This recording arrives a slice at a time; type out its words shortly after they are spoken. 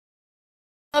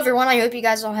Hello everyone, I hope you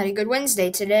guys all had a good Wednesday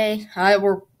today.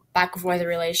 We're back with weather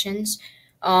relations.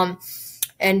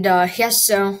 Yes,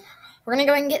 so we're gonna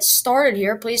go ahead and get started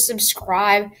here. Please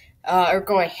subscribe, or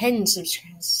go ahead and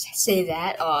say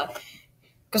that,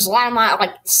 because a lot of my,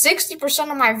 like 60%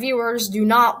 of my viewers do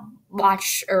not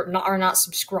watch or not are not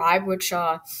subscribed, which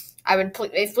I would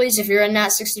please, if you're in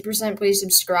that 60%, please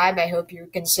subscribe. I hope you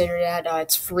consider that.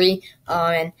 It's free.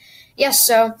 And yes,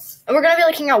 so we're gonna be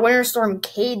looking at Winter Storm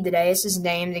Kade today. This is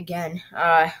named again.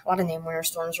 A lot of named winter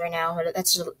storms right now, but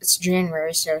it's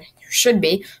January, so there should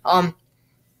be.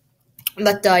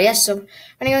 Yes, so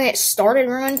I'm gonna get started.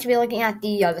 We're going to be looking at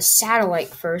the satellite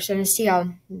first and see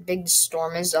how big the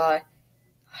storm is.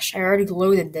 Gosh, I already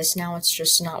loaded this. Now it's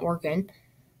just not working.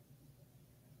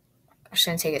 It's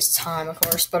gonna take its time, of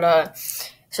course. But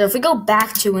so if we go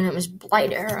back to when it was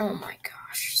lighter, oh my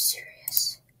gosh,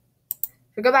 serious.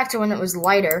 If we go back to when it was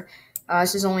lighter,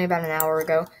 this is only about an hour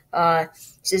ago.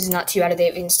 This is not too out of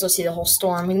date. We can still see the whole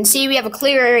storm. We can see we have a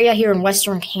clear area here in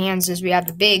western Kansas. We have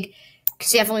the big. You can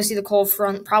definitely see the cold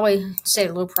front. Probably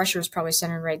say low pressure is probably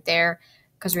centered right there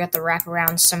because we got the wrap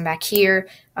around some back here.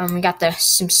 We got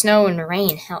some snow and the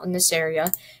rain out in this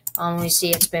area. We see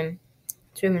it's been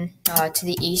to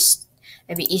the east.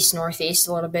 Maybe east-northeast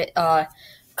a little bit.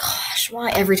 Gosh,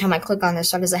 why every time I click on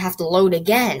this, does I have to load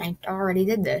again? I already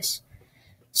did this.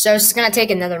 So it's going to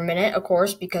take another minute, of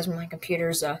course, because my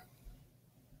computer's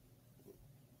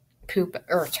poop,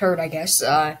 or a turd, I guess.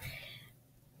 It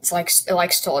likes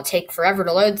to take forever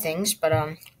to load things, but,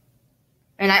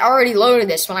 and I already loaded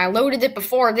this. When I loaded it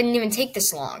before, it didn't even take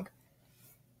this long.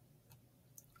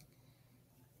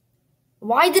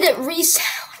 Why did it reset?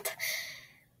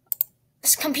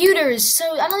 This computer is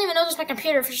so... I don't even know if it's my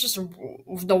computer, if it's just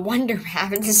the Wonder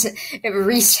Map. It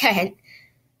reset.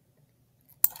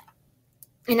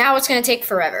 And now it's going to take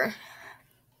forever.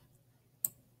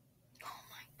 Oh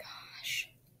my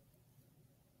gosh.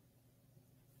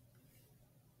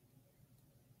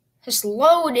 Just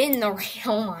load in the...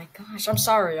 Oh my gosh, I'm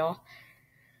sorry, y'all.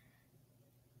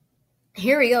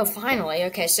 Here we go, finally.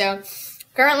 Okay, so...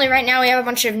 Currently, right now, we have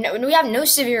no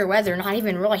severe weather, not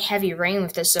even really heavy rain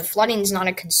with this, so flooding is not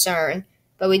a concern.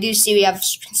 But we do see,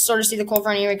 sort of see the cold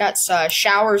front here. We got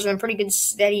showers and a pretty good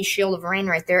steady shield of rain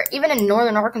right there. Even in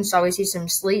northern Arkansas, we see some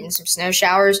sleet and some snow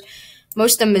showers.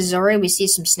 Most of Missouri, we see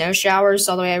some snow showers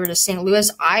all the way over to St.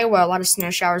 Louis, Iowa. A lot of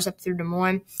snow showers up through Des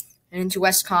Moines and into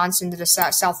Wisconsin to the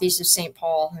southeast of St.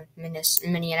 Paul, Minneapolis.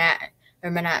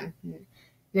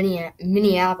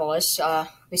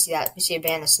 We see a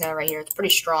band of snow right here. It's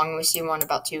pretty strong. We see one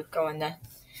about to go into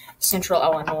central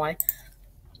Illinois.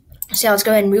 So let's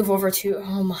go ahead and move over to.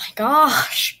 Oh my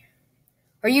gosh,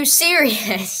 are you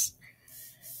serious?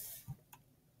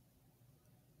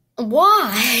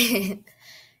 Why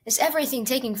is everything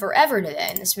taking forever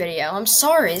today in this video? I'm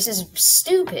sorry. This is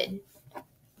stupid.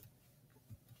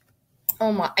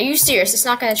 Oh my, are you serious? It's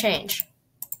not going to change.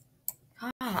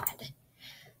 God,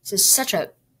 this is such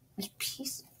a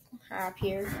piece of crap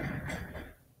here.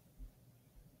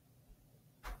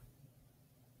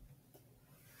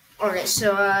 Alright,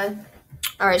 so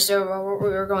what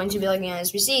we're going to be looking at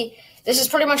is we see this is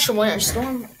pretty much a winter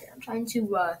storm. I'm trying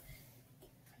to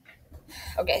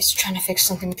okay, so trying to fix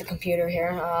something with the computer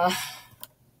here.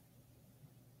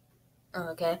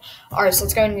 Okay. Alright, so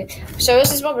let's go and so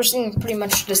this is what we're seeing pretty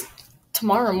much just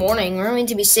tomorrow morning. We're going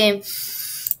to be seeing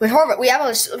we have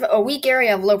a weak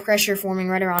area of low pressure forming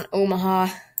right around Omaha,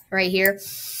 right here.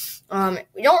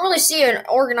 We don't really see an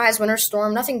organized winter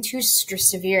storm, nothing too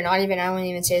severe. I wouldn't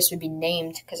even say this would be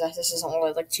named because this isn't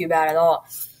really like too bad at all.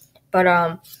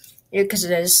 But because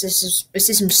it is, we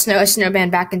see some snow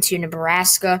band back into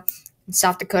Nebraska and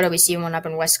South Dakota. We see one up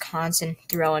in Wisconsin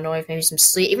through Illinois, maybe some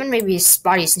sleet, even maybe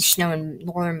spotty snow in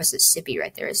northern Mississippi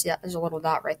right there. See that? There's a little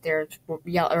dot right there,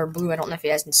 yellow or blue. I don't know if you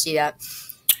guys can see that,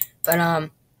 but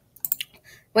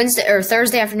Wednesday or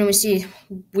Thursday afternoon, we see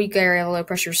weak area of low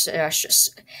pressure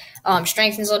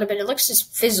strengthens a little bit. It looks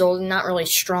just fizzled, not really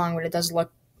strong, but it does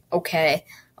look okay.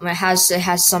 It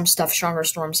has some stuff stronger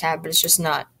storms have, but it's just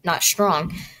not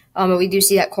strong. But we do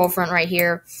see that cold front right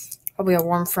here, probably a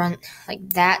warm front like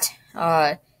that.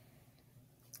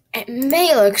 It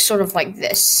may look sort of like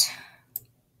this.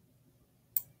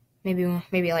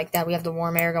 Maybe like that. We have the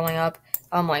warm air going up,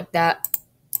 like that.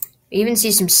 We even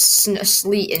see some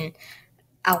sleet in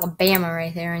Alabama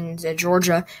right there and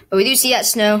Georgia, but we do see that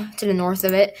snow to the north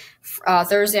of it.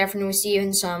 Thursday afternoon we see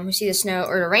the snow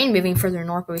or the rain moving further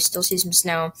north, but we still see some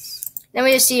snow. Then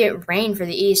we just see it rain for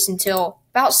the east until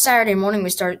about Saturday morning. We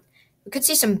start We could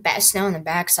see some snow on the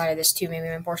backside of this too, maybe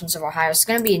in portions of Ohio. It's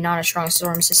going to be not a strong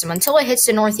storm system. Until it hits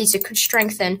the northeast, it could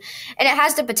strengthen, and it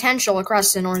has the potential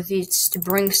across the northeast to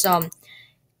bring some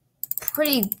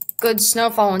pretty good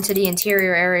snowfall into the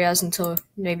interior areas until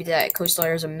maybe the coastal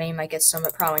areas of Maine might get some,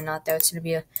 but probably not, though. It's going to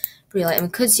be a pretty light. And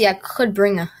we could see that could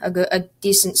bring a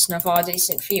decent snowfall, a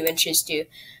decent few inches to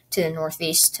the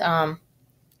northeast.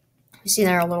 We see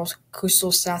there a little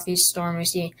coastal southeast storm.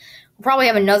 We'll probably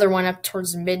have another one up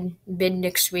towards mid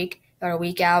next week, about a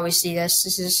week out. We see this.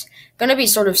 This is going to be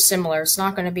sort of similar. It's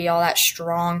not going to be all that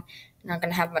strong. Not going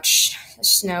to have much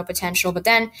snow potential. But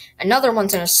then another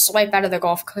one's going to swipe out of the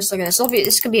Gulf Coast. Look at this.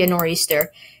 This could be a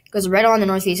nor'easter. It goes right on the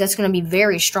northeast. That's going to be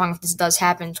very strong if this does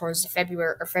happen towards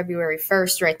February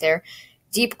 1st right there.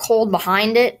 Deep cold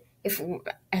behind it. If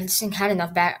this thing had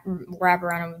enough wrap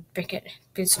around and would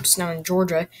get some snow in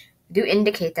Georgia. Do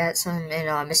indicate that some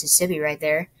in Mississippi right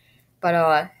there,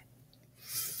 but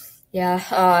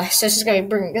yeah. So this could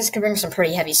bring some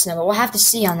pretty heavy snow, but we'll have to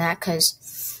see on that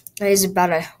because it is about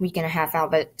a week and a half out.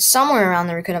 But somewhere around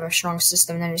there, we could have a strong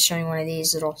system. And then it's showing one of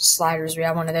these little sliders. We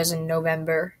had one of those in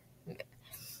November,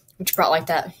 which brought like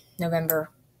that November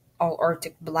all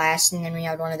Arctic blast, and then we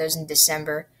had one of those in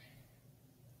December.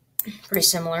 Pretty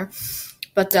similar,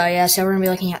 but yeah. So we're gonna be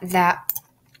looking at that.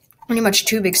 Pretty much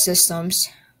two big systems.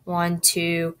 1,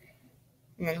 2,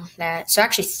 and then that. So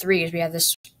actually 3, because we have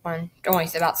this one. Only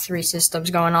about 3 systems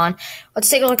going on.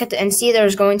 Let's take a look at and see if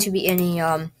there's going to be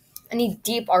any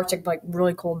deep Arctic, like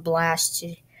really cold blasts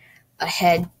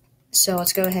ahead. So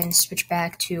let's go ahead and switch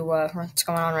back to what's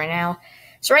going on right now.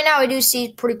 So right now we do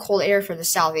see pretty cold air for the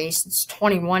southeast. It's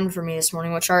 21 for me this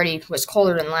morning, which already was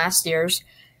colder than last year's.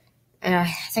 And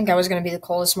I think I was going to be the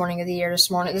coldest morning of the year this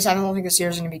morning. I don't think this year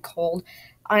is going to be cold.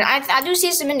 I do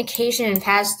see some indication in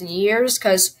past years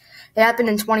because it happened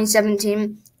in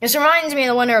 2017. This reminds me of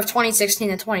the winter of 2016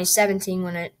 and 2017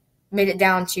 when it made it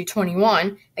down to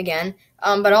 21 again.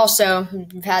 But also,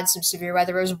 we've had some severe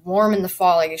weather. It was warm in the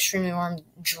fall, like extremely warm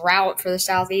drought for the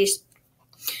southeast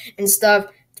and stuff.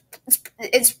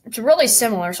 It's really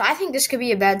similar. So I think this could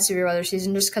be a bad severe weather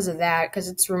season just because of that, because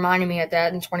it's reminding me of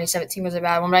that, and 2017 was a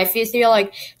bad one. But I feel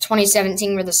like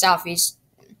 2017 for the southeast,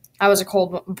 I was a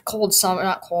cold summer,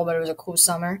 not cold, but it was a cool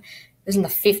summer. It was in the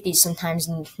 50s sometimes,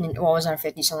 well, it was in the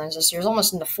 50s sometimes this year. It was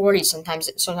almost in the 40s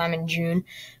sometimes, sometime in June.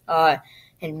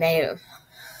 In May, it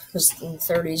was in the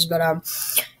 30s. But,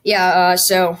 yeah,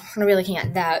 so we're going to be looking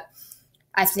at that,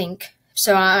 I think.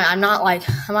 So I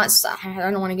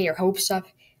don't want to get your hopes up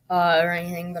or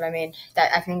anything, but I mean,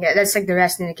 I think that's like the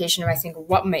best indication of, I think,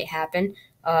 what may happen.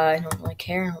 I don't really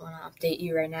care. I don't want to update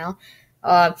you right now.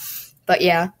 But,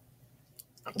 yeah.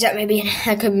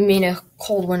 That could mean a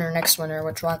cold winter next winter,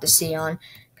 which we'll have to see on.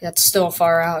 That's still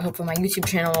far out. Hopefully my YouTube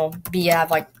channel will have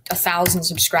like 1,000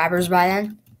 subscribers by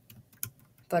then.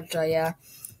 But yeah,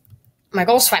 my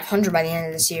goal is 500 by the end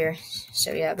of this year.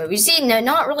 So yeah, but we see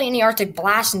not really any Arctic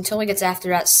blast until it gets after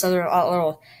that southern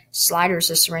little slider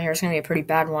system right here. It's gonna be a pretty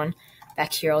bad one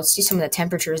back here. Let's see some of the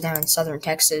temperatures down in southern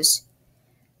Texas,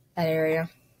 that area.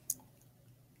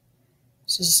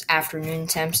 This is afternoon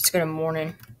temps. Let's go to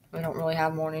morning. We don't really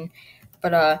have morning,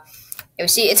 but you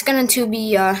see, it's going to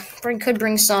be could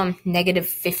bring some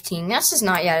 -15. This is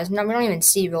not yet. We don't even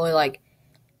see really like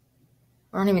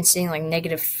we're not even seeing like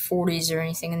 -40s or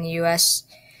anything in the U.S.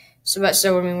 So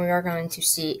I mean, we are going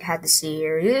to had to see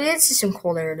here. It's some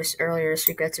cold air earlier this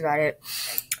week. That's about it.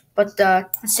 But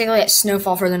let's take a look at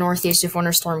snowfall for the northeast of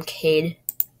winter storm Kade.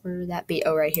 Where would that be?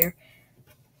 Oh, right here.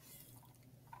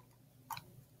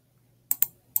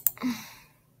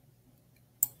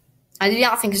 I do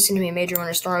not think it's going to be a major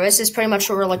winter storm. This is pretty much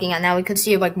what we're looking at now. We could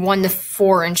see like 1 to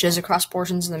 4 inches across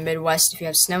portions of the Midwest if you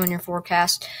have snow in your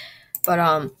forecast. But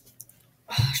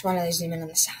why do they zoom in on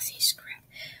the southeast? Crap.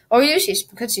 Oh, we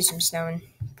could see some snow in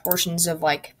portions of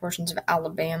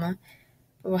Alabama.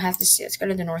 But we'll have to see. Let's go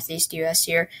to the northeast U.S.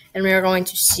 here, and we are going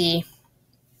to see.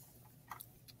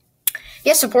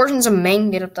 Yeah, so portions of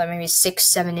Maine get up to maybe 6,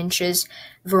 7 inches.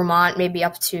 Vermont maybe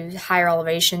up to higher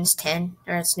elevations, 10.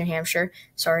 Or it's New Hampshire,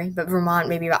 sorry. But Vermont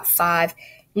maybe about 5.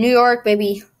 New York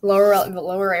maybe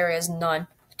lower areas, none.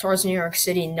 Towards New York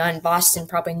City, none. Boston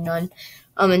probably none.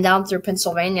 And down through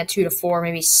Pennsylvania, 2 to 4,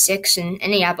 maybe 6. And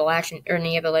any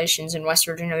Appalachians in West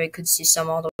Virginia, we could see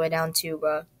some all the way down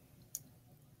to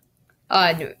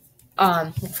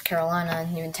North Carolina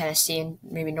and even Tennessee and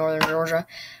maybe northern Georgia.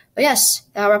 But yes,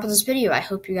 that'll wrap up this video. I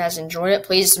hope you guys enjoyed it.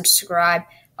 Please subscribe.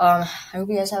 I hope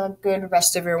you guys have a good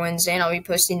rest of your Wednesday, and I'll be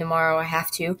posting tomorrow. I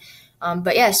have to.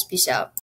 But yes, peace out.